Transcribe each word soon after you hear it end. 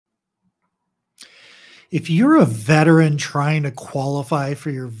If you're a veteran trying to qualify for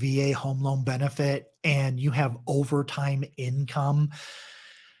your VA home loan benefit and you have overtime income,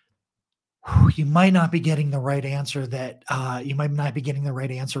 you might not be getting the right answer you might not be getting the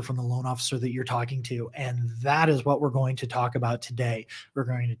right answer from the loan officer that you're talking to. And that is what we're going to talk about today. We're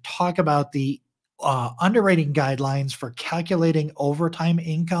going to talk about the underwriting guidelines for calculating overtime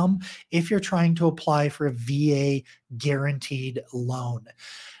income if you're trying to apply for a VA guaranteed loan.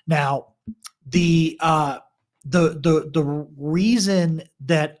 Now, the reason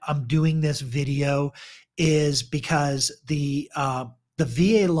that I'm doing this video is because the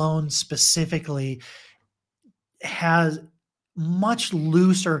VA loan specifically has much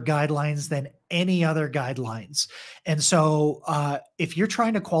looser guidelines than any other guidelines. And so if you're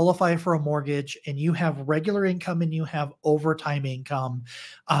trying to qualify for a mortgage and you have regular income and you have overtime income,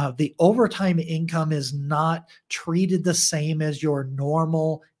 the overtime income is not treated the same as your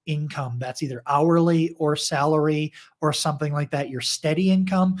normal income. That's either hourly or salary or something like that. Your steady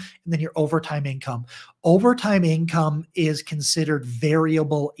income and then your overtime income. Overtime income is considered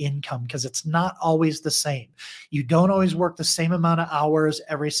variable income because it's not always the same. You don't always work the same amount of hours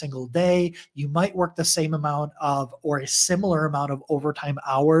every single day. You might work the same amount of or a similar amount of overtime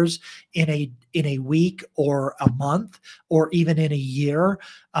hours in a week or a month or even in a year,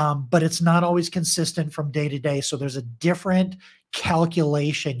 but it's not always consistent from day to day. So there's a different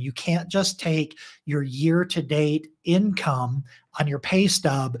calculation. You can't just take your year-to-date income on your pay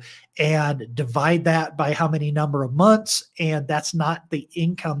stub and divide that by how many number of months. And that's not the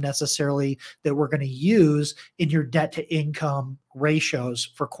income necessarily that we're going to use in your debt to income ratios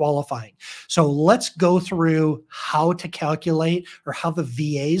for qualifying. So let's go through how to calculate or how the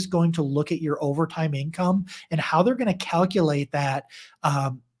VA is going to look at your overtime income and how they're going to calculate that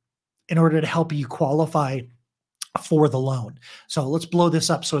in order to help you qualify for the loan. So let's blow this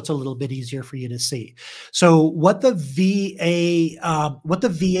up so it's a little bit easier for you to see. So what the VA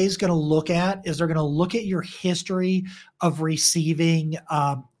is going to look at is they're going to look at your history of receiving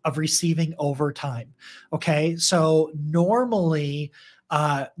overtime. Okay, so normally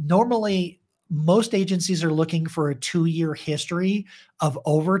most agencies are looking for a 2-year history of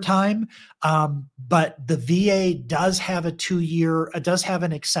overtime, but the VA does have does have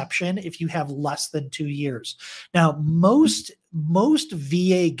an exception if you have less than 2 years. Now, most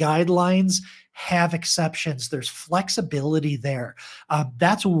VA guidelines have exceptions. There's flexibility there.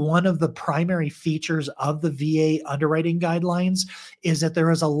 That's one of the primary features of the VA underwriting guidelines is that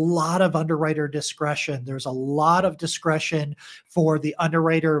there is a lot of underwriter discretion. There's a lot of discretion for the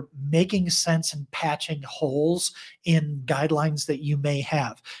underwriter making sense and patching holes in guidelines that you may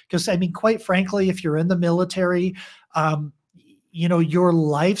have. Because, I mean, quite frankly, if you're in the military, your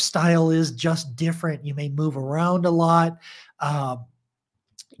lifestyle is just different. You may move around a lot.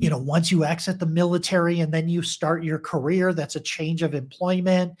 Once you exit the military and then you start your career, that's a change of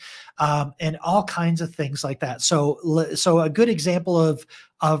employment, and all kinds of things like that. So a good example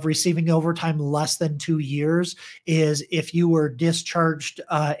of receiving overtime less than 2 years is if you were discharged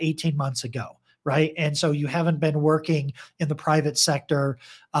 18 months ago, right? And so you haven't been working in the private sector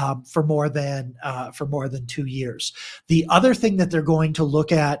for more than 2 years. The other thing that they're going to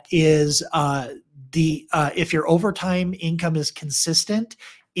look at is if your overtime income is consistent,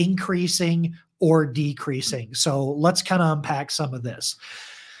 increasing, or decreasing. So let's kind of unpack some of this.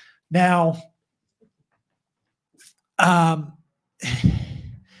 Now,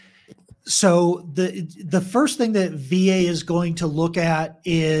 so the first thing that VA is going to look at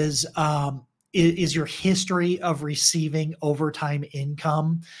is your history of receiving overtime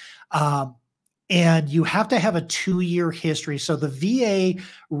income. And you have to have a 2-year history. So the VA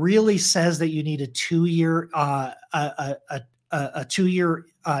really says that you need a 2-year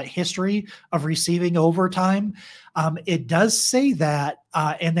history of receiving overtime. It does say that,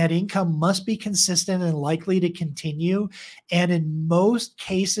 and that income must be consistent and likely to continue. And in most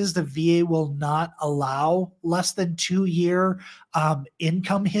cases, the VA will not allow less than 2-year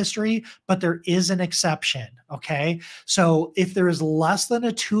income history, but there is an exception. Okay. So if there is less than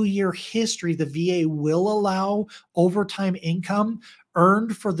a 2-year history, the VA will allow overtime income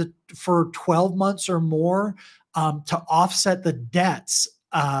earned for 12 months or more to offset the debts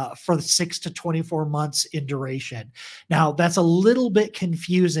for 6 to 24 months in duration. Now, that's a little bit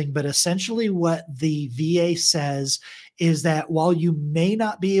confusing, but essentially what the VA says is that while you may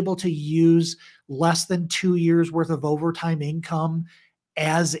not be able to use less than 2 years worth of overtime income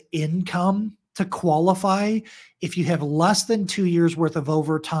as income to qualify, if you have less than 2 years worth of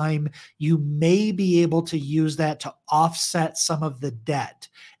overtime, you may be able to use that to offset some of the debt.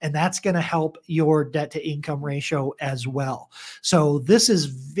 And that's going to help your debt to income ratio as well. So this is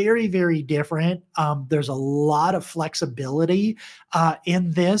very, very different. There's a lot of flexibility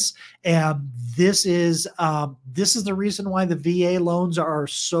in this. And this is the reason why the VA loans are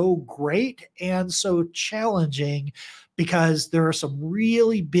so great and so challenging, because there are some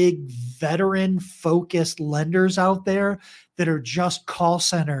really big veteran focused lenders out there that are just call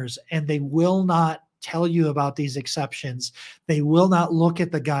centers, and they will not tell you about these exceptions. They will not look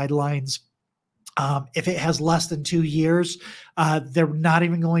at the guidelines. If it has less than 2 years, they're not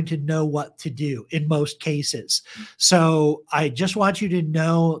even going to know what to do in most cases. So I just want you to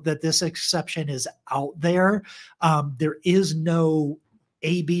know that this exception is out there. There is no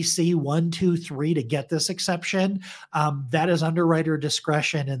ABC 1, 2, 3 to get this exception. That is underwriter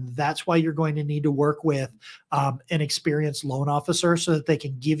discretion, and that's why you're going to need to work with an experienced loan officer so that they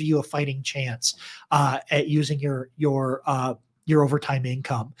can give you a fighting chance at using your overtime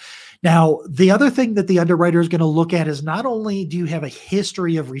income. Now, the other thing that the underwriter is going to look at is not only do you have a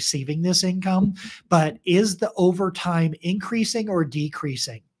history of receiving this income, but is the overtime increasing or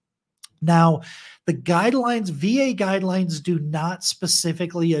decreasing? Now, the guidelines, VA guidelines, do not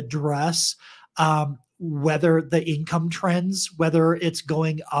specifically address whether the income trends, whether it's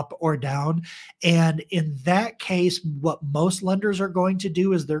going up or down. And in that case, what most lenders are going to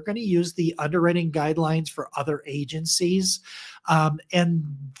do is they're going to use the underwriting guidelines for other agencies. And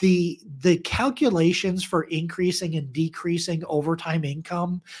the calculations for increasing and decreasing overtime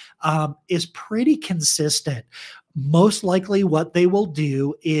income is pretty consistent. Most likely what they will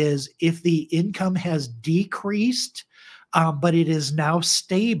do is, if the income has decreased, but it is now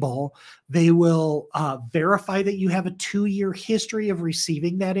stable, they will verify that you have a 2-year history of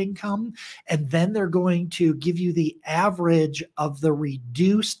receiving that income. And then they're going to give you the average of the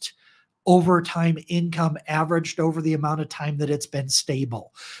reduced overtime income averaged over the amount of time that it's been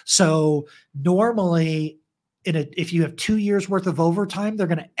stable. So normally, if you have 2 years worth of overtime, they're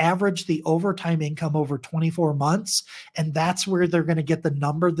going to average the overtime income over 24 months. And that's where they're going to get the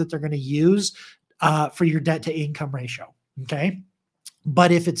number that they're going to use for your debt to income ratio. Okay.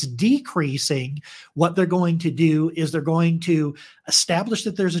 But if it's decreasing, what they're going to do is they're going to establish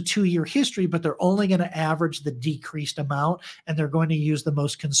that there's a 2-year history, but they're only going to average the decreased amount, and they're going to use the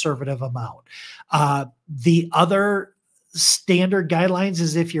most conservative amount. The other standard guidelines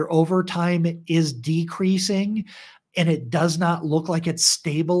is, if your overtime is decreasing and it does not look like it's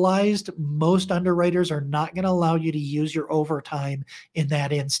stabilized, most underwriters are not going to allow you to use your overtime in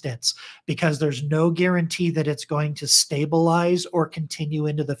that instance, because there's no guarantee that it's going to stabilize or continue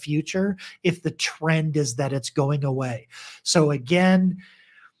into the future if the trend is that it's going away. So again,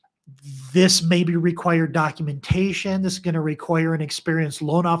 this may be required documentation. This is going to require an experienced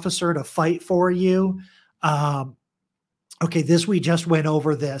loan officer to fight for you. Okay, we just went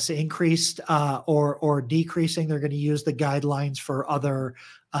over this increased or decreasing. They're going to use the guidelines for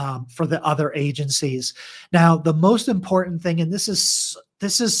the other agencies. Now, the most important thing, and this is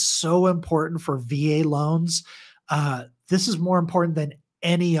so important for VA loans. This is more important than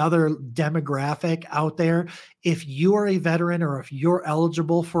any other demographic out there. If you are a veteran or if you're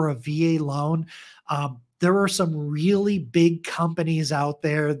eligible for a VA loan, there are some really big companies out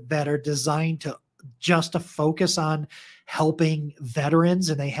there that are designed to focus on helping veterans,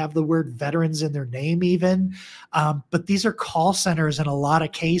 and they have the word veterans in their name even. But these are call centers in a lot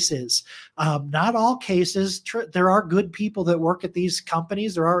of cases. Not all cases. There are good people that work at these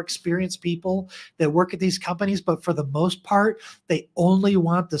companies. There are experienced people that work at these companies, but for the most part, they only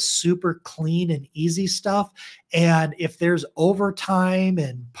want the super clean and easy stuff. And if there's overtime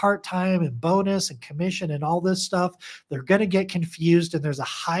and part-time and bonus and commission and all this stuff, they're going to get confused, and there's a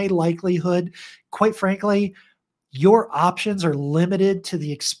high likelihood, quite frankly, your options are limited to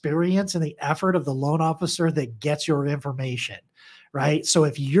the experience and the effort of the loan officer that gets your information, right? So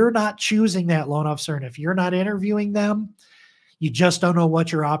if you're not choosing that loan officer and if you're not interviewing them, you just don't know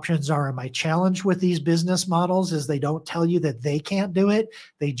what your options are. And my challenge with these business models is they don't tell you that they can't do it.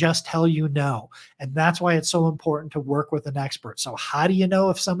 They just tell you no. And that's why it's so important to work with an expert. So how do you know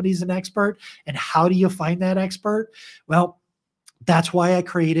if somebody's an expert, and how do you find that expert? Well, that's why I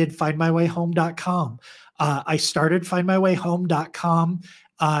created findmywayhome.com. I started findmywayhome.com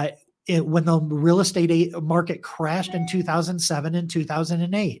when the real estate market crashed in 2007 and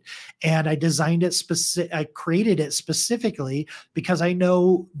 2008. And I designed it I created it specifically because I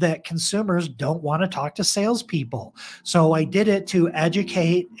know that consumers don't want to talk to salespeople. So I did it to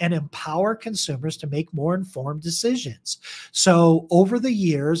educate and empower consumers to make more informed decisions. So over the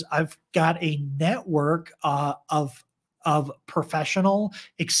years, I've got a network of professional,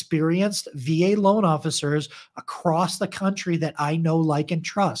 experienced VA loan officers across the country that I know, like, and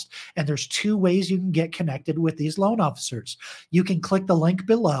trust. And there's two ways you can get connected with these loan officers. You can click the link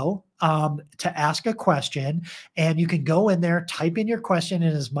below to ask a question, and you can go in there, type in your question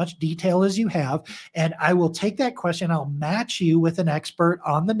in as much detail as you have, and I will take that question. I'll match you with an expert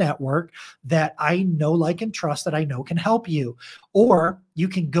on the network that I know, like, and trust, that I know can help you. Or you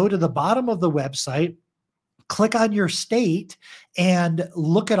can go to the bottom of the website, click on your state, and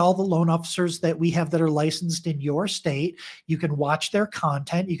look at all the loan officers that we have that are licensed in your state. You can watch their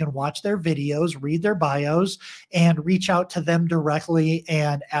content, you can watch their videos, read their bios, and reach out to them directly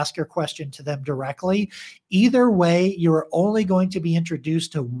and ask your question to them directly. Either way, you're only going to be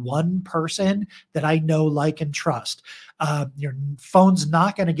introduced to one person that I know, like, and trust. Your phone's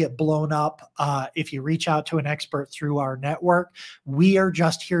not going to get blown up if you reach out to an expert through our network. We are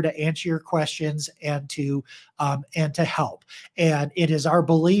just here to answer your questions and to help. And it is our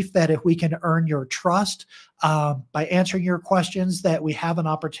belief that if we can earn your trust by answering your questions, that we have an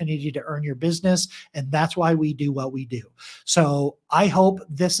opportunity to earn your business. And that's why we do what we do. So I hope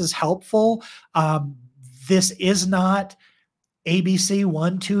this is helpful. This is not ABC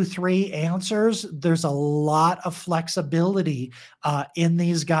 1, 2, 3 answers. There's a lot of flexibility in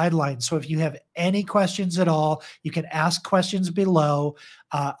these guidelines. So if you have any questions at all, you can ask questions below.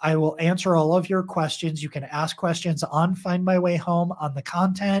 I will answer all of your questions. You can ask questions on Find My Way Home on the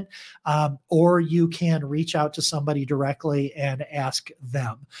content, or you can reach out to somebody directly and ask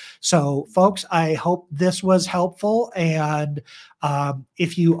them. So folks, I hope this was helpful. And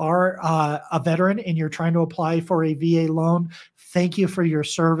if you are a veteran and you're trying to apply for a VA loan, thank you for your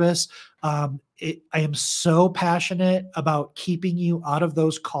service. I am so passionate about keeping you out of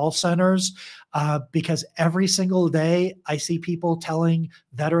those call centers because every single day I see people telling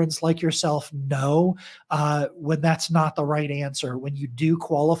veterans like yourself no when that's not the right answer, when you do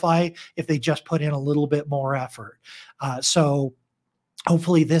qualify if they just put in a little bit more effort. So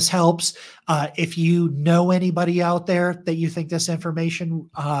hopefully this helps. If you know anybody out there that you think this information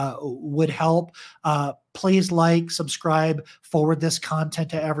would help, please like, subscribe, forward this content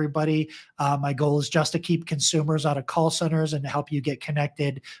to everybody. My goal is just to keep consumers out of call centers and help you get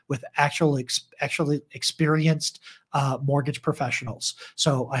connected with actually experienced mortgage professionals.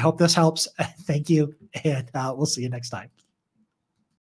 So I hope this helps. Thank you, and we'll see you next time.